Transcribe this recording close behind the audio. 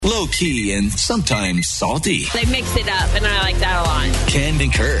Low-key and sometimes salty. They mix it up, and I like that a lot. Ken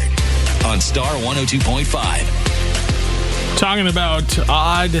and Kurt on Star 102.5. Talking about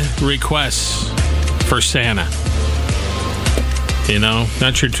odd requests for Santa. You know,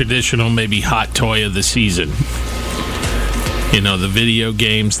 not your traditional maybe hot toy of the season. You know, the video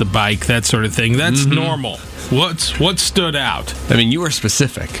games, the bike, that sort of thing. That's normal. What stood out? I mean, you were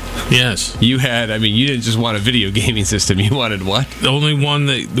specific. Yes. You didn't just want a video gaming system. You wanted what? The only one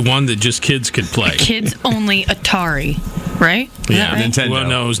that just kids could play. Kids only Atari, right? Yeah, right? Nintendo. Well,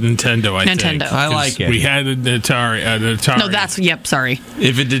 no, it was Nintendo, I think. Nintendo. I like it. We had an Atari. No, sorry.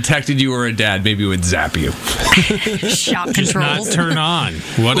 If it detected you were a dad, maybe it would zap you. Shock Just not controls. turn on.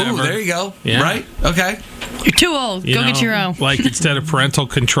 Whatever. Ooh, there you go. Yeah. Right? Okay. You're too old. Go get your own. Like instead of parental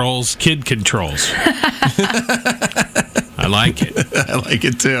controls, kid controls. I like it. I like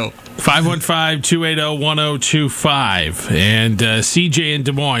it too. 515-280-1025. And CJ in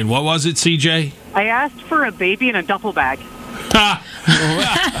Des Moines. What was it, CJ? I asked for a baby in a duffel bag. Am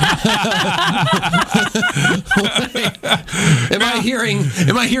I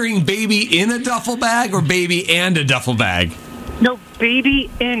hearing baby in a duffel bag or baby and a duffel bag? No,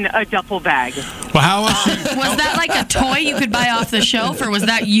 baby in a duffel bag. Well, how else? Was that like a toy you could buy off the shelf, or was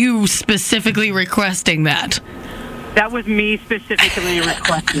that you specifically requesting that? That was me specifically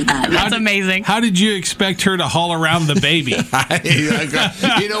requesting that. That's amazing. How did you expect her to haul around the baby?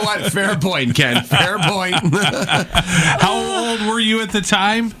 You know what? Fair point, Ken. Fair point. How old were you at the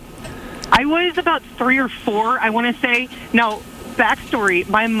time? I was about 3 or 4, I want to say. Now, backstory,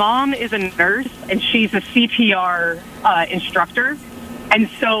 my mom is a nurse, and she's a CPR instructor. And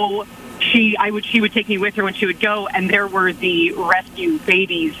so she would take me with her when she would go, and there were the rescue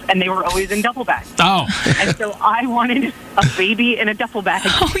babies, and they were always in duffel bags. Oh. And so I wanted a baby in a duffel bag.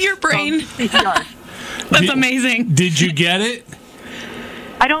 Oh, your brain. CPR. That's amazing. Did you get it?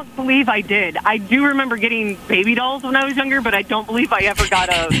 I don't believe I did. I do remember getting baby dolls when I was younger, but I don't believe I ever got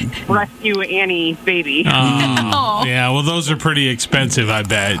a Rescue Annie baby. Oh, yeah. Well, those are pretty expensive, I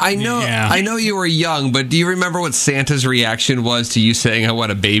bet. I know. Yeah. I know you were young, but do you remember what Santa's reaction was to you saying, "I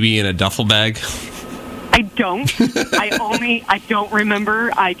want a baby in a duffel bag"? I don't. I don't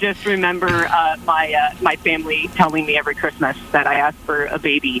remember. I just remember my family telling me every Christmas that I asked for a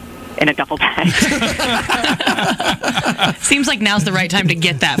baby in a duffel bag. Seems like now's the right time to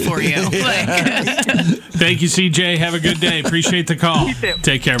get that for you. Thank you, CJ. Have a good day. Appreciate the call. You too.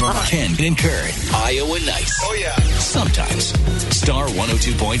 Take care. Bye-bye. Ken and Kurt, Iowa nice. Oh, yeah. Sometimes. Star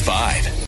 102.5.